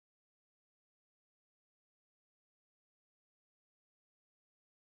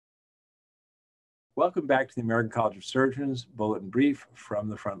Welcome back to the American College of Surgeons Bulletin Brief from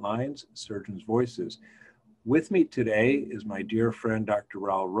the front lines, Surgeons' Voices. With me today is my dear friend, Dr.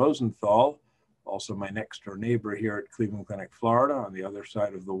 Raul Rosenthal, also my next door neighbor here at Cleveland Clinic, Florida, on the other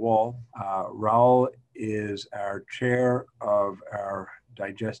side of the wall. Raul is our chair of our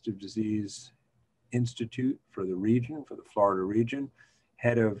Digestive Disease Institute for the region, for the Florida region,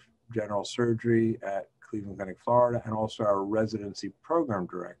 head of general surgery at Cleveland Clinic, Florida, and also our residency program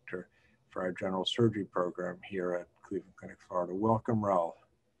director for our general surgery program here at Cleveland Clinic, Florida. Welcome, Raul.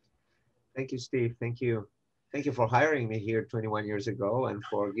 Thank you, Steve. Thank you. Thank you for hiring me here 21 years ago and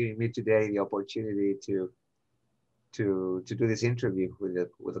for giving me today the opportunity to do this interview with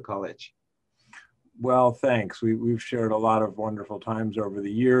the college. Well, thanks. We've shared a lot of wonderful times over the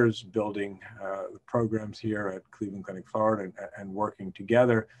years building the programs here at Cleveland Clinic, Florida, and working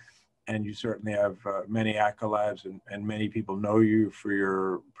together. And you certainly have many accolades, and many people know you for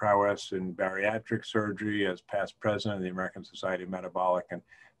your prowess in bariatric surgery as past president of the American Society of Metabolic and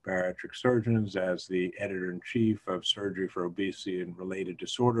Bariatric Surgeons, as the editor-in-chief of Surgery for Obesity and Related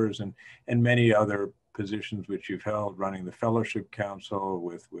Disorders, and many other positions which you've held, running the Fellowship Council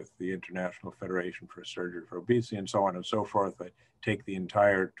with the International Federation for Surgery for Obesity, and so on and so forth. I take the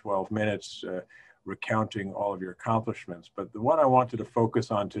entire 12 minutes recounting all of your accomplishments. But the one I wanted to focus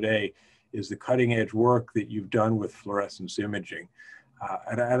on today is the cutting edge work that you've done with fluorescence imaging.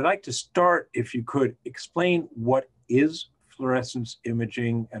 And I'd like to start, if you could, explain what is fluorescence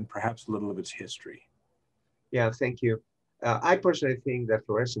imaging and perhaps a little of its history. Yeah, thank you. I personally think that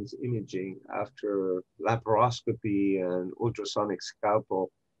fluorescence imaging after laparoscopy and ultrasonic scalpel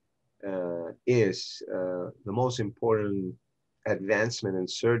is the most important advancement in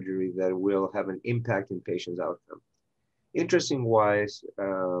surgery that will have an impact in patients' outcome. Interesting wise,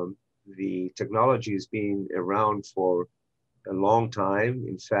 the technology has been around for a long time.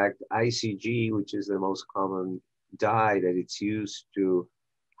 In fact, ICG, which is the most common dye that it's used to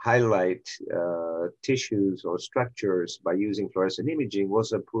highlight tissues or structures by using fluorescent imaging,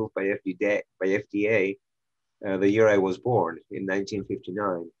 was approved by FDA the year I was born in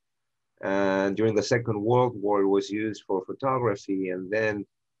 1959. And during the Second World War, it was used for photography. And then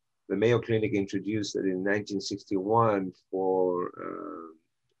the Mayo Clinic introduced it in 1961 for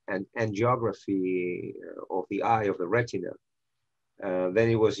an angiography of the eye, of the retina. Then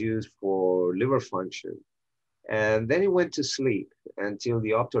it was used for liver function. And then it went to sleep until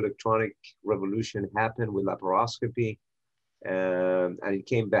the optoelectronic revolution happened with laparoscopy, and it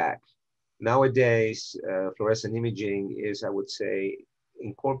came back. Nowadays, fluorescent imaging is, I would say,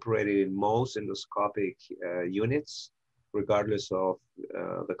 incorporated in most endoscopic units, regardless of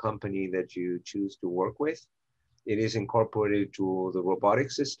the company that you choose to work with. It is incorporated to the robotic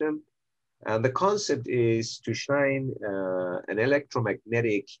system. And the concept is to shine an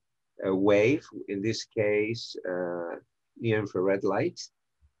electromagnetic wave, in this case, near-infrared light,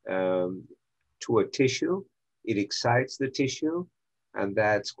 to a tissue. It excites the tissue, and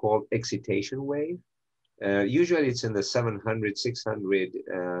that's called excitation wave. Usually it's in the 700, 600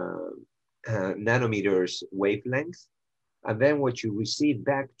 nanometers wavelength. And then what you receive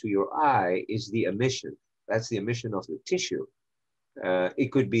back to your eye is the emission. That's the emission of the tissue.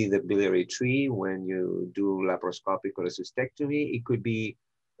 It could be the biliary tree when you do laparoscopic cholecystectomy. It could be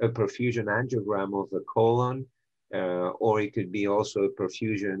a perfusion angiogram of the colon, or it could be also a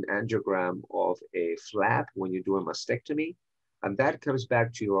perfusion angiogram of a flap when you do a mastectomy. And that comes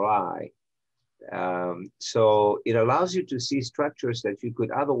back to your eye. So it allows you to see structures that you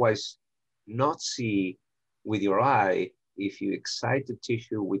could otherwise not see with your eye if you excite the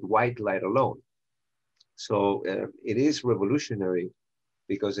tissue with white light alone. So it is revolutionary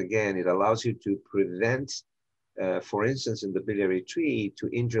because, again, it allows you to prevent, for instance, in the biliary tree, to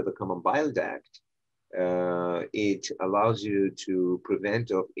injure the common bile duct. It allows you to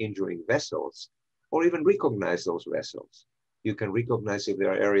prevent of injuring vessels or even recognize those vessels. You can recognize if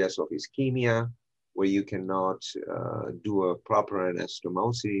there are areas of ischemia where you cannot do a proper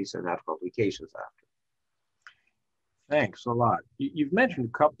anastomosis and have complications after. Thanks a lot. You've mentioned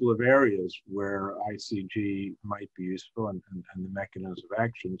a couple of areas where ICG might be useful and the mechanisms of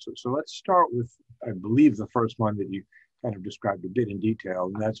action. So let's start with, I believe, the first one that you kind of described a bit in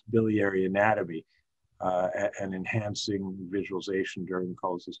detail, and that's biliary anatomy and enhancing visualization during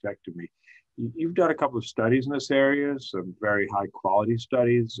cholecystectomy. You've done a couple of studies in this area, some very high quality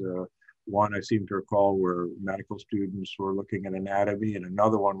studies. One I seem to recall where medical students were looking at anatomy, and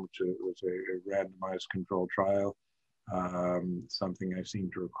another one which was a randomized controlled trial, something I seem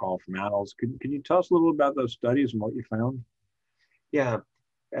to recall from annals. Can you tell us a little about those studies and what you found? Yeah,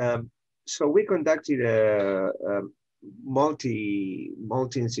 so we conducted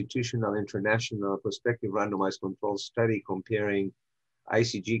multi-institutional international prospective randomized controlled study comparing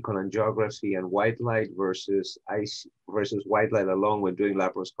ICG cholangiography and white light versus white light alone when doing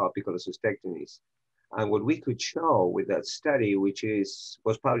laparoscopic cholecystectomies. And what we could show with that study, which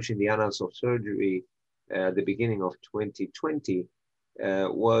was published in the Annals of Surgery at the beginning of 2020,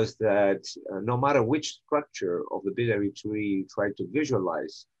 was that no matter which structure of the biliary tree you try to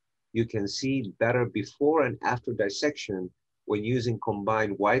visualize, you can see better before and after dissection when using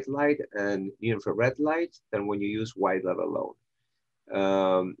combined white light and near-infrared light than when you use white light alone.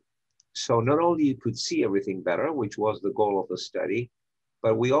 So not only you could see everything better, which was the goal of the study,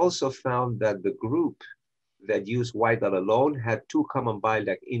 but we also found that the group that used white light alone had 2 common bile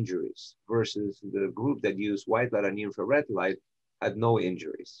duct injuries versus the group that used white light and infrared light had no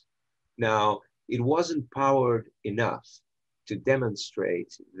injuries. Now, it wasn't powered enough to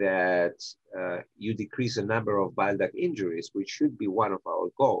demonstrate that you decrease the number of bile duct injuries, which should be one of our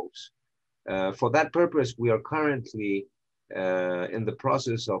goals. For that purpose, we are currently in the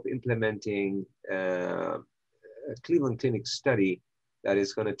process of implementing a Cleveland Clinic study that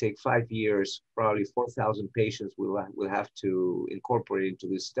is going to take 5 years, probably 4,000 patients will have to incorporate into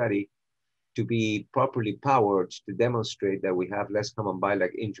this study to be properly powered to demonstrate that we have less common bile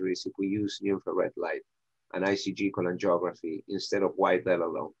duct injuries if we use near-infrared light and ICG cholangiography instead of white light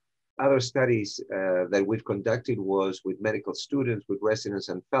alone. Other studies that we've conducted was with medical students, with residents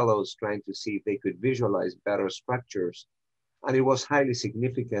and fellows, trying to see if they could visualize better structures. And it was highly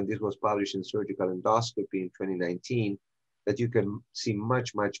significant. This was published in Surgical Endoscopy in 2019, that you can see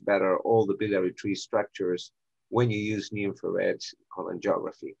much, much better all the biliary tree structures when you use near-infrared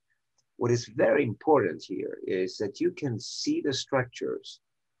cholangiography. What is very important here is that you can see the structures,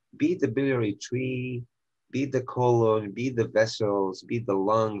 be it the biliary tree, be it the colon, be it the vessels, be it the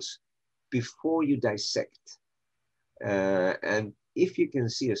lungs, before you dissect. And if you can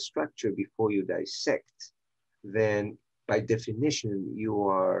see a structure before you dissect, then by definition, you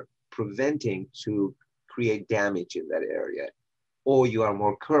are preventing to create damage in that area, or you are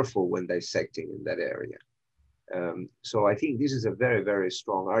more careful when dissecting in that area. So I think this is a very, very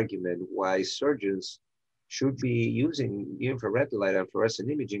strong argument why surgeons should be using infrared light and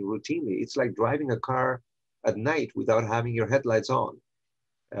fluorescent imaging routinely. It's like driving a car at night without having your headlights on.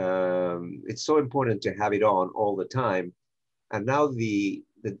 It's so important to have it on all the time. And now the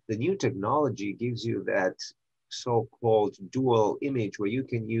new technology gives you that so-called dual image where you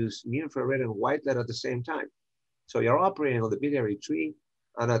can use near-infrared and white light at the same time. So you're operating on the biliary tree,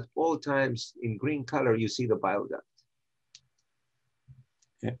 and at all times in green color, you see the bile duct.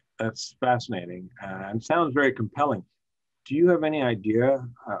 Yeah, that's fascinating and sounds very compelling. Do you have any idea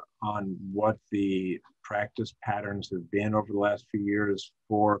on what the practice patterns have been over the last few years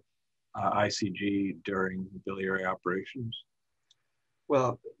for ICG during biliary operations?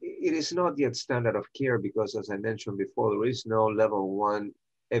 Well, it is not yet standard of care because, as I mentioned before, there is no level 1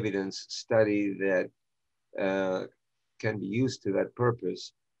 evidence study that can be used to that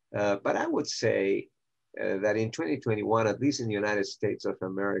purpose. But I would say that in 2021, at least in the United States of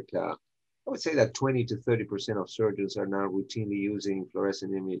America, I would say that 20 to 30% of surgeons are now routinely using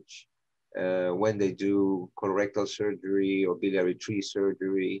fluorescent image when they do colorectal surgery or biliary tree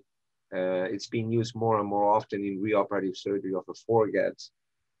surgery. It's being used more and more often in reoperative surgery of the foregut.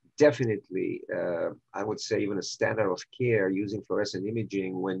 Definitely, I would say even a standard of care using fluorescent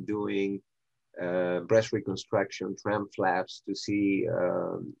imaging when doing breast reconstruction, tram flaps to see,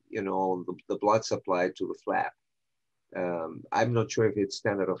 the blood supply to the flap. I'm not sure if it's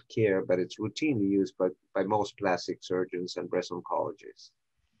standard of care, but it's routinely used by most plastic surgeons and breast oncologists.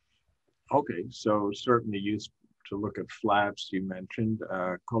 Okay, so certainly used to look at flaps, you mentioned,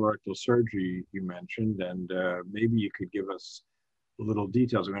 colorectal surgery, you mentioned, and maybe you could give us a little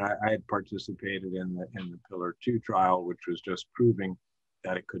details. I mean, I had participated in the Pillar 2 trial, which was just proving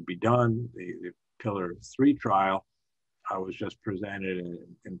that it could be done. The Pillar 3 trial was just presented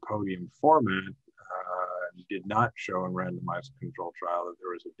in podium format, did not show in randomized control trial that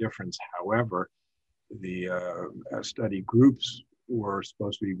there was a difference. However, the study groups were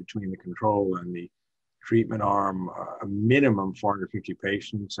supposed to be between the control and the treatment arm, a minimum 450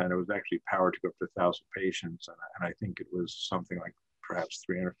 patients, and it was actually powered to go up to 1,000 patients. And I think it was something like perhaps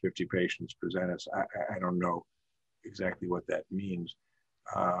 350 patients presented. So I don't know exactly what that means.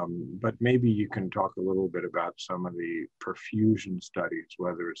 But maybe you can talk a little bit about some of the perfusion studies,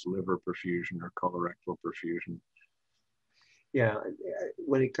 whether it's liver perfusion or colorectal perfusion. Yeah,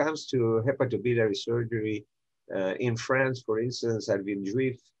 when it comes to hepatobiliary surgery, in France, for instance, at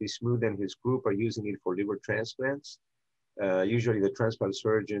Villejuif, Bismuth and his group are using it for liver transplants. Usually the transplant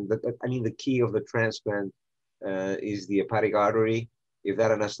surgeon, the key of the transplant is the hepatic artery. If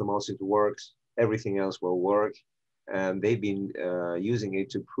that anastomosis works, everything else will work. And they've been using it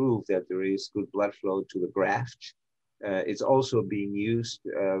to prove that there is good blood flow to the graft. It's also being used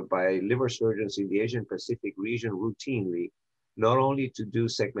by liver surgeons in the Asian Pacific region routinely, not only to do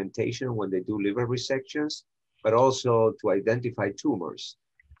segmentation when they do liver resections, but also to identify tumors.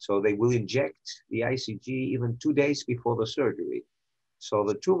 So they will inject the ICG even 2 days before the surgery. So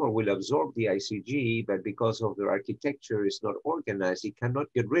the tumor will absorb the ICG, but because of their architecture is not organized, it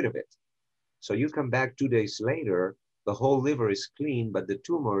cannot get rid of it. So you come back 2 days later, the whole liver is clean, but the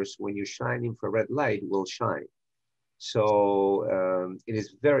tumors, when you shine infrared light, will shine. So it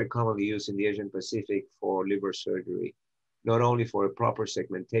is very commonly used in the Asian Pacific for liver surgery, not only for a proper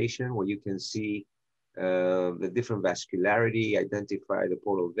segmentation where you can see the different vascularity, identify the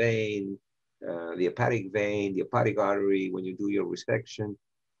portal vein, the hepatic vein, the hepatic artery when you do your resection,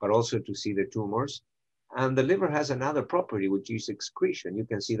 but also to see the tumors. And the liver has another property, which is excretion. You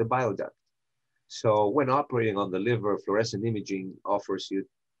can see the bile duct. So when operating on the liver, fluorescent imaging offers you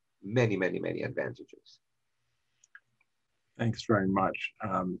many, many, many advantages. Thanks very much.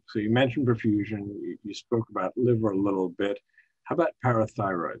 So you mentioned perfusion. You spoke about liver a little bit. How about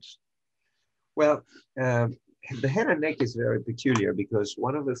parathyroids? Well, the head and neck is very peculiar because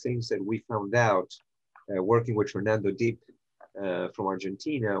one of the things that we found out working with Fernando Deep from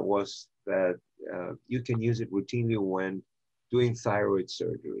Argentina was that you can use it routinely when doing thyroid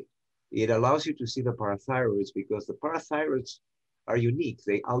surgery. It allows you to see the parathyroids because the parathyroids are unique.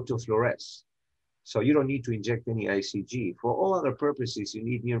 They autofluoresce. So you don't need to inject any ICG. For all other purposes, you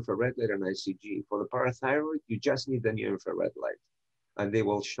need near-infrared light and ICG. For the parathyroid, you just need the near-infrared light and they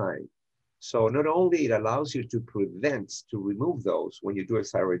will shine. So not only it allows you to prevent, to remove those when you do a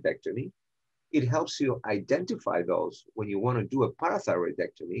thyroidectomy, it helps you identify those when you want to do a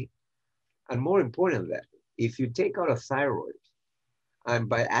parathyroidectomy. And more important than that, if you take out a thyroid and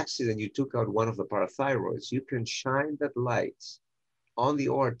by accident you took out one of the parathyroids, you can shine that light on the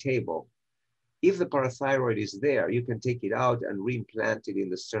OR table. If the parathyroid is there, you can take it out and reimplant it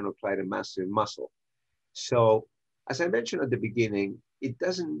in the sternocleidomastoid muscle. So as I mentioned at the beginning, it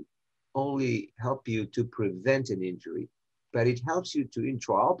doesn't only help you to prevent an injury, but it helps you to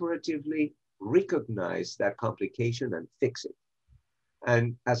intraoperatively recognize that complication and fix it.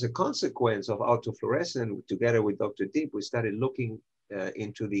 And as a consequence of autofluorescence, together with Dr. Deep, we started looking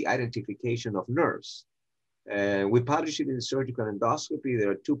into the identification of nerves. We published it in Surgical Endoscopy.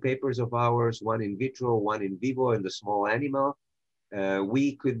 There are 2 papers of ours, one in vitro, one in vivo in the small animal.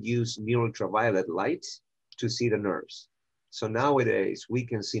 We could use near ultraviolet light to see the nerves. So nowadays we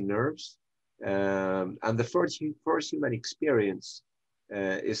can see nerves. And the first human experience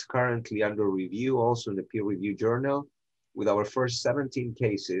is currently under review, also in the peer-reviewed journal, with our first 17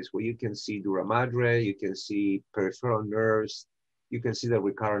 cases where you can see dura madre, you can see peripheral nerves, you can see the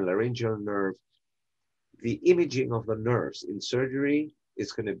recurrent laryngeal nerve. The imaging of the nerves in surgery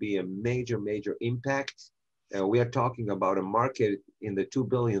is going to be a major, major impact. We are talking about a market in the $2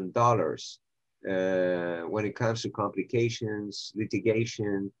 billion when it comes to complications,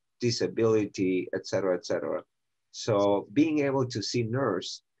 litigation, disability, et cetera, et cetera. So being able to see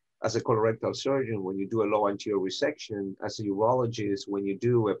nerves as a colorectal surgeon, when you do a low anterior resection, as a urologist, when you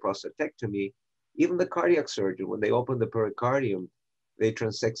do a prostatectomy, even the cardiac surgeon, when they open the pericardium, they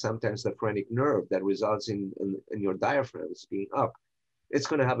transect sometimes the phrenic nerve that results in your diaphragms being up. It's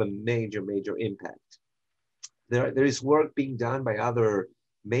going to have a major, major impact. There is work being done by other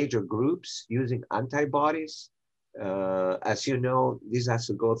major groups using antibodies. As you know, this has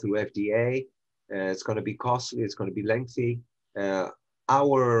to go through FDA. It's going to be costly. It's going to be lengthy.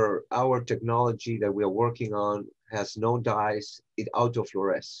 Our technology that we are working on has no dyes. It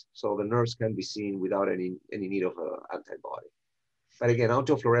autofluoresces, so the nerves can be seen without any need of an antibody. But again,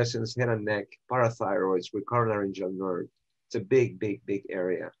 autofluorescence, head and neck, parathyroids, recurrent laryngeal nerve. It's a big, big, big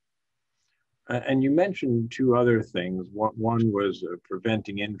area. And you mentioned 2 other things. One was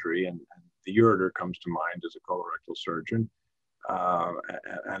preventing injury, and the ureter comes to mind as a colorectal surgeon.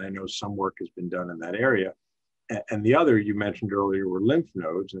 And I know some work has been done in that area. And the other you mentioned earlier were lymph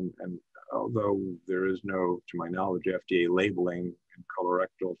nodes. And although there is no, to my knowledge, FDA labeling in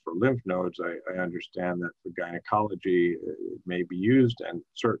colorectal for lymph nodes, I understand that for gynecology, it may be used. And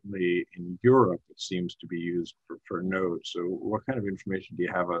certainly in Europe, it seems to be used for nodes. So what kind of information do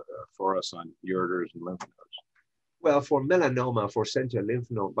you have for us on ureters and lymph nodes? Well, for melanoma, for sentinel lymph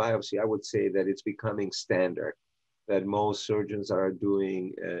node biopsy, I would say that it's becoming standard, that most surgeons are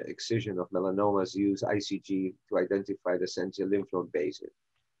doing excision of melanomas, use ICG to identify the sentinel lymph node basin.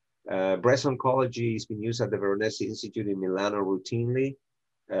 Breast oncology has been used at the Veronesi Institute in Milano routinely.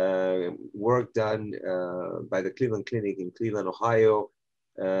 work done by the Cleveland Clinic in Cleveland, Ohio,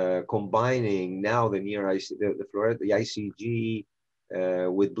 combining now the ICG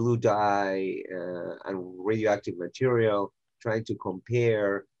with blue dye and radioactive material, trying to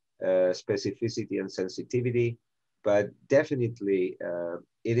compare specificity and sensitivity. But definitely,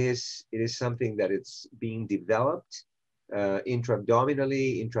 it is something that it's being developed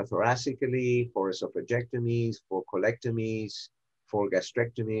intra-abdominally, intrathoracically, for esophagectomies, for colectomies, for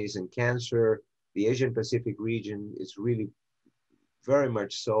gastrectomies and cancer. The Asian Pacific region is really very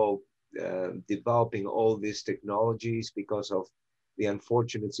much so developing all these technologies because of the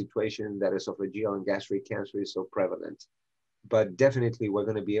unfortunate situation that esophageal and gastric cancer is so prevalent. But definitely we're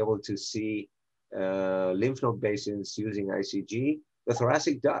going to be able to see lymph node basins using ICG, the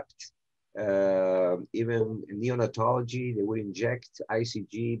thoracic duct. Even in neonatology, they would inject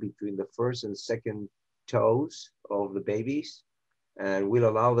ICG between the first and second toes of the babies, and will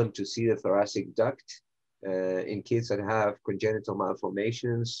allow them to see the thoracic duct in kids that have congenital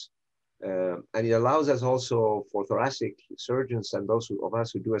malformations. And it allows us also for thoracic surgeons and those of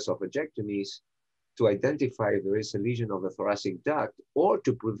us who do esophagectomies to identify if there is a lesion of the thoracic duct, or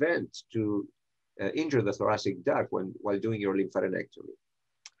to prevent to injure the thoracic duct while doing your lymphadenectomy.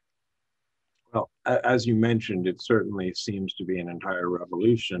 Well, as you mentioned, it certainly seems to be an entire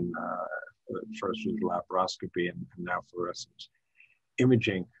revolution, first with laparoscopy and now fluorescence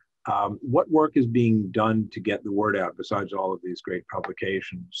imaging. What work is being done to get the word out besides all of these great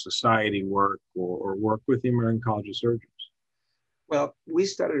publications, society work or work with the American College of Surgeons? Well, we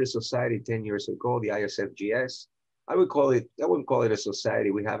started a society 10 years ago, the ISFGS. I wouldn't call it a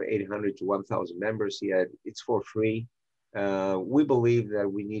society. We have 800 to 1,000 members yet. It's for free. We believe that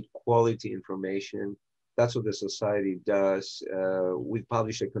we need quality information. That's what the society does. We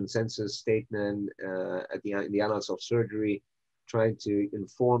published a consensus statement in the Annals of Surgery, trying to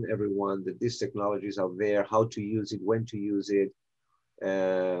inform everyone that this technology is out there, how to use it, when to use it.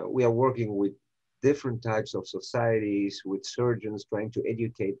 We are working with different types of societies, with surgeons, trying to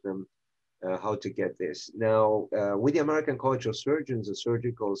educate them how to get this. Now, with the American College of Surgeons, the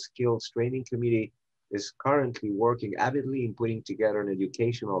Surgical Skills Training Committee is currently working avidly in putting together an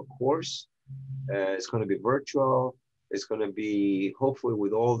educational course. It's going to be virtual. It's going to be hopefully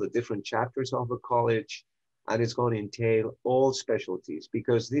with all the different chapters of the college, and it's going to entail all specialties,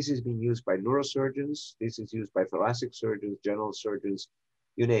 because this is being used by neurosurgeons, this is used by thoracic surgeons, general surgeons,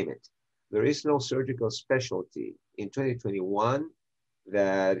 you name it. There is no surgical specialty in 2021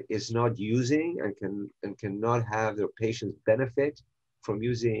 that is not using and cannot have their patients benefit from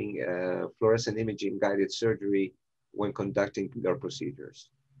using fluorescent imaging guided surgery when conducting their procedures.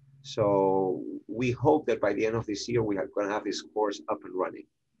 So we hope that by the end of this year, we are going to have this course up and running.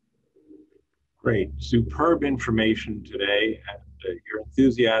 Great, superb information today, and your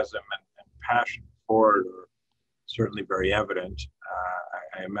enthusiasm and passion for it are certainly very evident.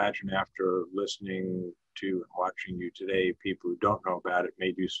 I imagine after listening to and watching you today, people who don't know about it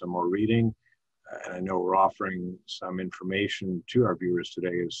may do some more reading. And I know we're offering some information to our viewers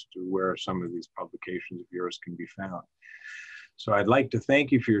today as to where some of these publications of yours can be found. So I'd like to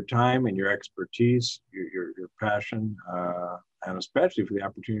thank you for your time and your expertise, your passion, and especially for the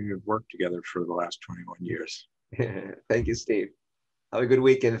opportunity to work together for the last 21 years. Thank you, Steve. Have a good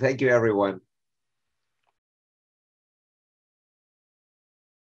weekend. Thank you, everyone.